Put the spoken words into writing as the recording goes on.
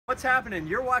What's happening?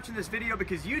 You're watching this video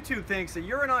because YouTube thinks that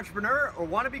you're an entrepreneur or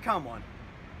want to become one.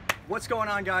 What's going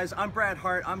on, guys? I'm Brad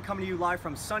Hart. I'm coming to you live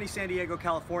from sunny San Diego,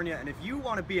 California. And if you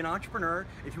want to be an entrepreneur,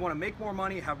 if you want to make more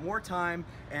money, have more time,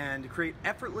 and create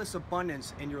effortless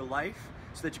abundance in your life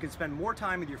so that you can spend more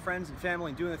time with your friends and family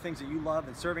and doing the things that you love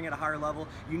and serving at a higher level,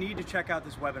 you need to check out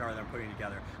this webinar that I'm putting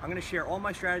together. I'm going to share all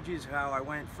my strategies, how I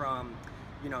went from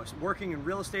working in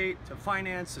real estate to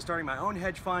finance to starting my own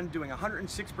hedge fund, doing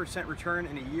 106% return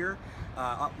in a year,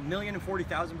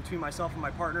 $1,040,000 between myself and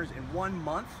my partners in 1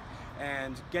 month,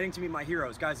 and getting to meet my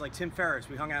heroes, guys like Tim Ferriss,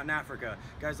 we hung out in Africa,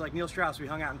 guys like Neil Strauss, we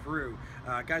hung out in Peru,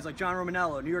 guys like John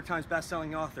Romanello, New York Times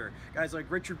best-selling author, guys like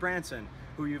Richard Branson,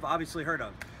 who you've obviously heard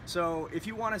of. So if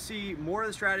you want to see more of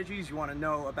the strategies, you want to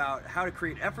know about how to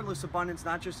create effortless abundance,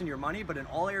 not just in your money, but in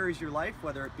all areas of your life,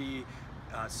 whether it be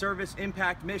service,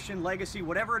 impact, mission, legacy,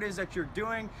 whatever it is that you're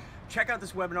doing, check out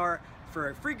this webinar. For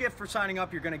a free gift for signing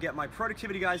up, you're going to get my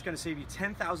productivity guide. It's going to save you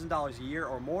 $10,000 a year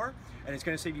or more, and it's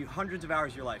going to save you hundreds of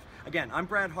hours of your life. Again, I'm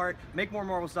Brad Hart,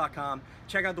 MakeMoreMarbles.com.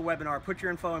 Check out the webinar. Put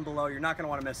your info in below. You're not going to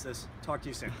want to miss this. Talk to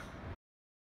you soon.